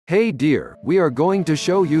Hey dear, we are going to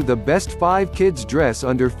show you the best 5 kids dress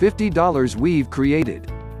under $50 we've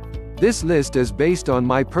created. This list is based on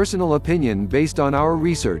my personal opinion based on our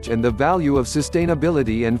research and the value of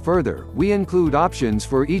sustainability, and further, we include options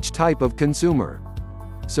for each type of consumer.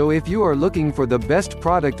 So if you are looking for the best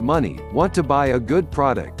product money, want to buy a good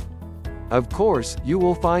product. Of course, you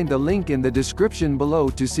will find the link in the description below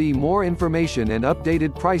to see more information and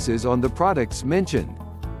updated prices on the products mentioned.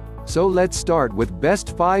 So let's start with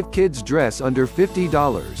best 5 kids dress under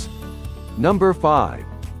 $50. Number 5.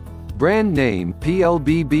 Brand name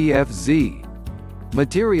PLBBFZ.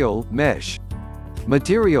 Material mesh.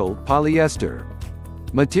 Material polyester.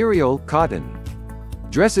 Material cotton.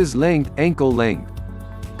 Dresses length ankle length.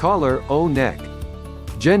 Collar O neck.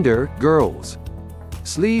 Gender girls.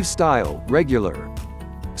 Sleeve style regular.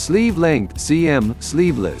 Sleeve length cm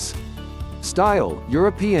sleeveless. Style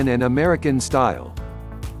European and American style.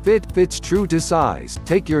 Fits true to size,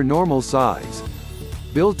 take your normal size.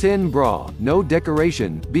 Built-in bra, no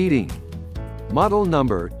decoration, beading. Model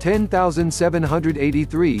number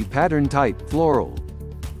 10783, pattern type floral.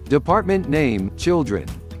 Department name children.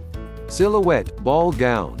 Silhouette ball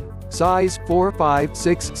gown. Size 4, 5,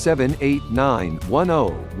 6, 7, 8, 9, 10,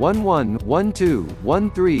 11, 12, 13,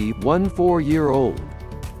 14-year-old.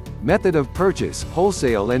 Method of purchase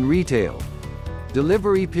wholesale and retail.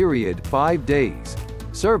 Delivery period 5 days.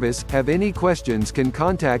 Service, have any questions can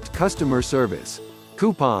contact customer service.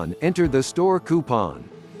 Coupon, enter the store coupon.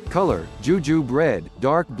 Color, jujube red,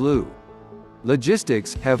 dark blue.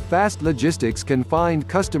 Logistics, have fast logistics can find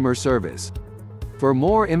customer service. For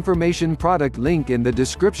more information product link in the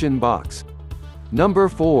description box. Number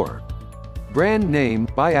 4. Brand name,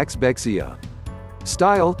 Biaxbexia.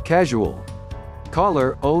 Style, casual.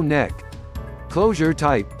 Collar, O neck. Closure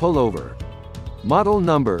type, pullover. Model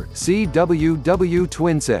number, CWW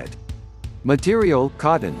twinset. Material,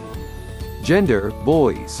 cotton. Gender,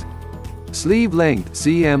 boys. Sleeve length,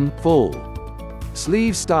 cm, full.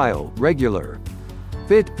 Sleeve style, regular.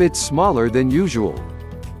 Fits smaller than usual.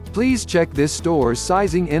 Please check this store's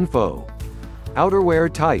sizing info.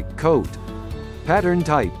 Outerwear type, coat. Pattern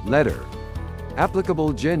type, letter.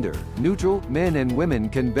 Applicable gender, neutral, men and women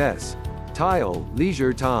can best. Tile,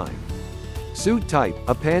 leisure time. Suit type,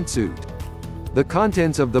 a pantsuit. The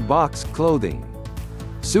contents of the box, clothing.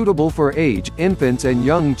 Suitable for age, infants and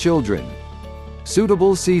young children.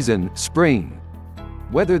 Suitable season, spring.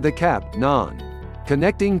 Weather the cap, non.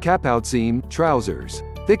 Connecting capout seam, trousers.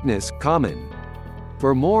 Thickness, common.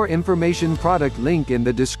 For more information product link in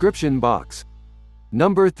the description box.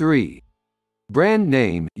 Number 3. Brand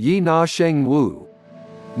name, Yi Na Sheng Wu.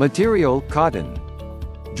 Material, cotton.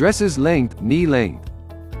 Dresses length, knee length.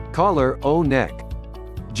 Collar, O neck.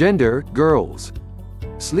 Gender, girls.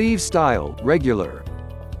 Sleeve style, regular.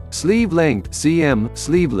 Sleeve length, cm,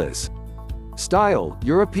 sleeveless. Style,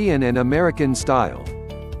 European and American style.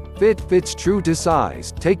 Fits true to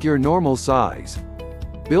size, take your normal size.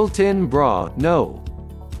 Built-in bra, no.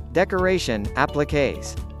 Decoration,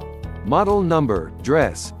 appliques. Model number,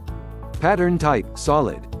 dress. Pattern type,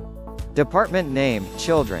 solid. Department name,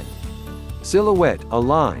 children. Silhouette, a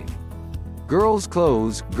line. Girls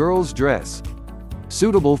clothes, girls dress.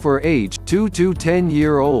 Suitable for age, 2 to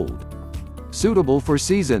 10-year-old. Suitable for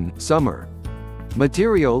season, summer.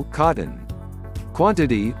 Material, cotton.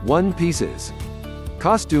 Quantity, 1 pieces.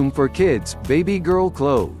 Costume for kids, baby girl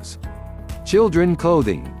clothes. Children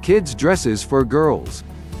clothing, kids dresses for girls.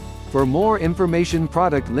 For more information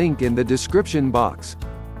product link in the description box.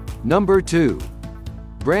 Number 2.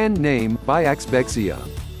 Brand name, Biaxbexia.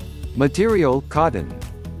 Material, cotton.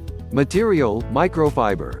 Material,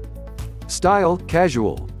 microfiber. Style,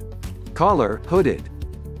 casual. Collar, hooded.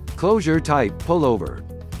 Closure type, pullover.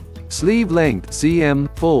 Sleeve length, cm,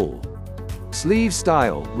 full. Sleeve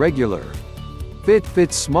style, regular.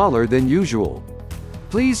 Fits smaller than usual.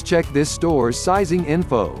 Please check this store's sizing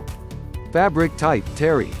info. Fabric type,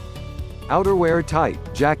 terry. Outerwear type,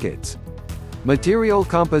 jackets. Material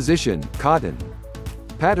composition, cotton.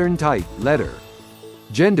 Pattern type, letter.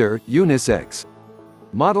 Gender, unisex.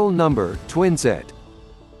 Model number, twinset.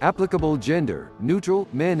 Applicable gender, neutral,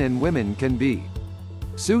 men and women can be.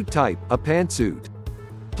 Suit type, a pantsuit.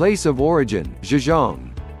 Place of origin,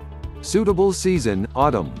 Zhejiang. Suitable season,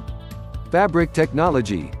 autumn. Fabric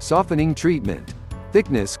technology, softening treatment.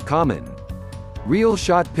 Thickness, common. Real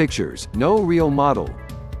shot pictures, no real model.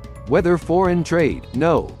 Whether foreign trade,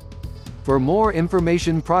 no. For more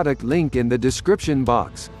information product link in the description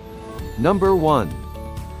box. Number 1.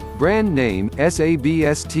 Brand name,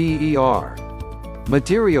 SABSTER.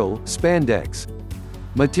 Material, spandex.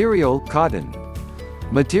 Material, cotton.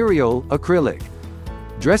 Material, acrylic.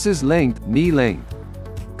 Dresses length, knee length.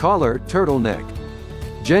 Collar, turtleneck.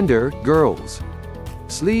 Gender, girls.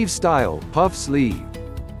 Sleeve style, puff sleeve.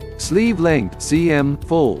 Sleeve length, cm,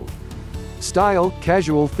 full. Style,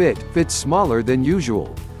 casual fit, fits smaller than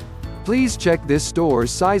usual. Please check this store's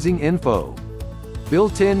sizing info.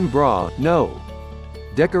 Built-in bra, no.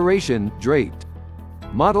 Decoration, draped.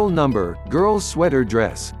 Model number, girls sweater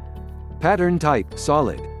dress. Pattern type,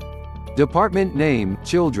 solid. Department name,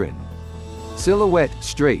 children. Silhouette,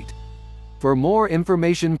 straight. For more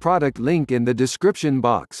information, product link in the description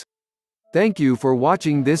box. Thank you for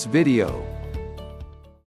watching this video.